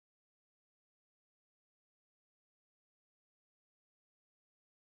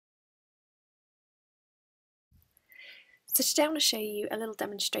So today I want to show you a little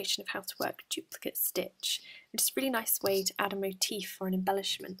demonstration of how to work duplicate stitch, which is a really nice way to add a motif or an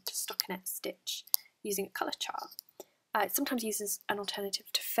embellishment to stockinette stitch using a colour chart. It sometimes uses an alternative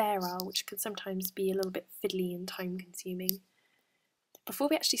to Fair which can sometimes be a little bit fiddly and time consuming. Before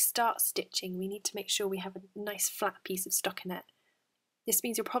we actually start stitching, we need to make sure we have a nice flat piece of stockinette. This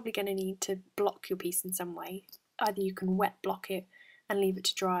means you're probably going to need to block your piece in some way. Either you can wet block it and leave it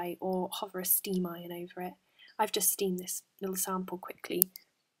to dry, or hover a steam iron over it. I've just steamed this little sample quickly.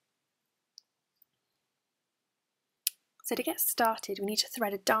 So to get started, we need to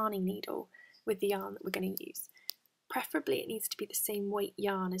thread a darning needle with the yarn that we're going to use. Preferably it needs to be the same weight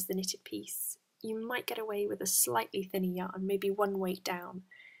yarn as the knitted piece. You might get away with a slightly thinner yarn, maybe one weight down,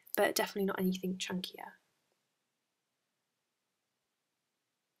 but definitely not anything chunkier.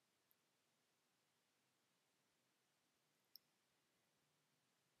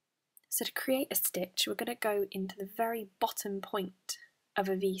 So to create a stitch, we're going to go into the very bottom point of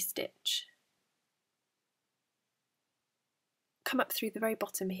a V-stitch. Come up through the very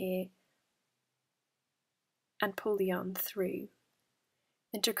bottom here and pull the yarn through.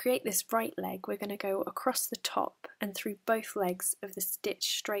 And to create this right leg, we're going to go across the top and through both legs of the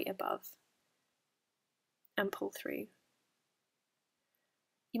stitch straight above and pull through.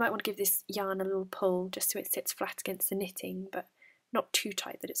 You might want to give this yarn a little pull just so it sits flat against the knitting, but not too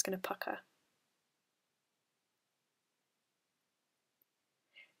tight that it's going to pucker.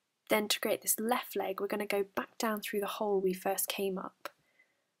 Then to create this left leg, we're going to go back down through the hole we first came up,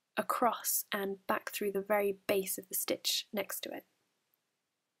 across and back through the very base of the stitch next to it.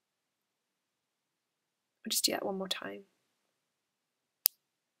 I'll just do that one more time.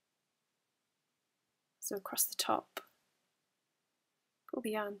 So across the top, pull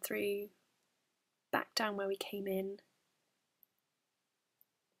the yarn through, back down where we came in,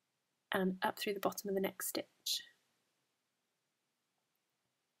 and up through the bottom of the next stitch.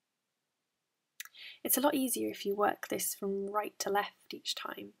 It's a lot easier if you work this from right to left each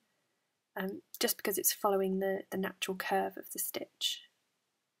time, just because it's following the natural curve of the stitch.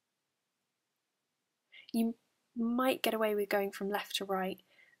 You might get away with going from left to right,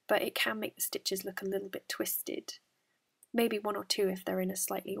 but it can make the stitches look a little bit twisted. Maybe one or two if they're in a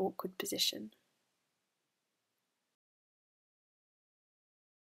slightly awkward position.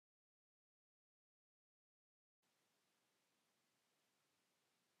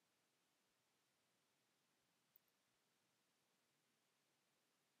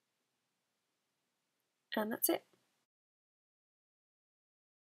 And that's it.